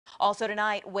Also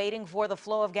tonight, waiting for the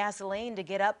flow of gasoline to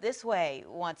get up this way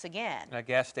once again. Now,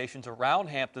 gas stations around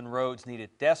Hampton Roads need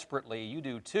it desperately. You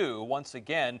do too. Once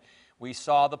again, we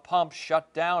saw the pump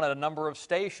shut down at a number of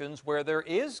stations where there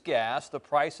is gas. The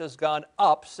price has gone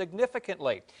up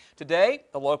significantly. Today,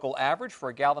 the local average for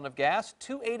a gallon of gas,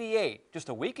 $2.88. Just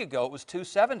a week ago, it was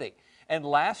 $2.70. And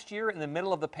last year, in the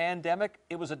middle of the pandemic,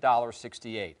 it was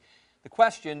 $1.68. The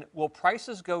question, will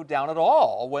prices go down at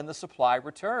all when the supply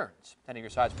returns? 10 on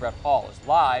your side's Brett Hall is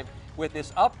live with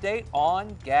this update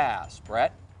on gas.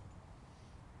 Brett?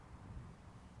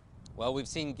 Well, we've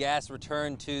seen gas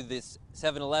return to this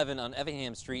 7-Eleven on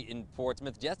Effingham Street in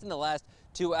Portsmouth just in the last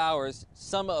 2 hours.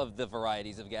 Some of the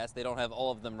varieties of gas, they don't have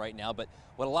all of them right now, but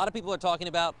what a lot of people are talking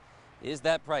about is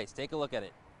that price. Take a look at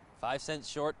it. 5 cents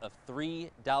short of $3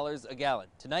 a gallon.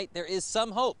 Tonight, there is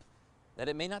some hope that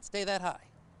it may not stay that high.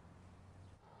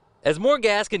 As more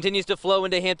gas continues to flow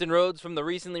into Hampton Roads from the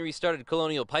recently restarted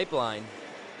Colonial Pipeline,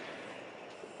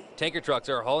 tanker trucks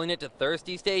are hauling it to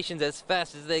thirsty stations as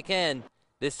fast as they can.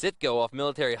 This Citgo off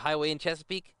Military Highway in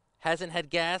Chesapeake hasn't had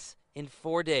gas in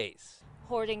 4 days.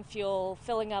 Hoarding fuel,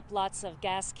 filling up lots of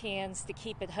gas cans to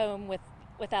keep it home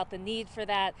without the need for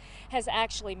that has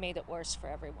actually made it worse for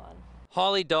everyone.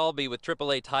 Holly Dalby with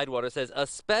AAA Tidewater says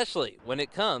especially when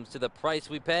it comes to the price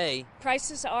we pay.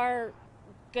 Prices are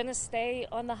going to stay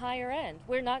on the higher end.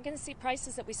 We're not going to see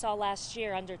prices that we saw last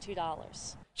year under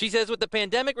 $2. She says with the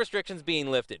pandemic restrictions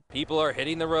being lifted, people are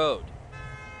hitting the road,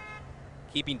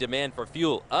 keeping demand for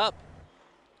fuel up.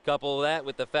 Couple that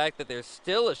with the fact that there's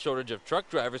still a shortage of truck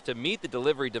drivers to meet the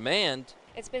delivery demand.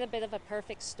 It's been a bit of a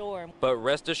perfect storm. But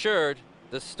rest assured,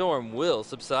 the storm will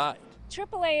subside.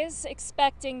 AAA is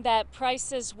expecting that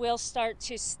prices will start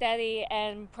to steady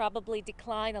and probably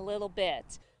decline a little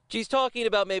bit. She's talking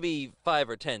about maybe 5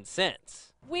 or 10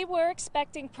 cents. We were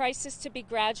expecting prices to be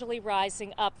gradually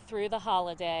rising up through the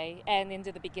holiday and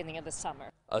into the beginning of the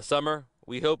summer. A summer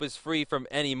we hope is free from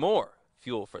any more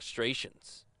fuel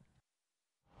frustrations.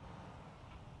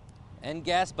 And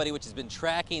Gas Buddy, which has been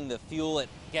tracking the fuel at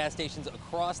gas stations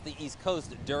across the East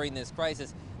Coast during this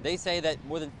crisis, they say that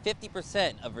more than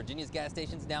 50% of Virginia's gas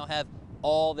stations now have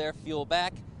all their fuel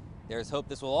back. There's hope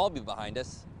this will all be behind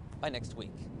us by next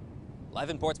week. Live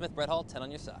in Portsmouth, Brett Hall, 10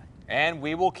 on your side. And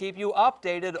we will keep you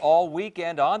updated all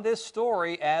weekend on this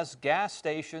story as gas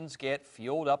stations get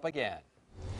fueled up again.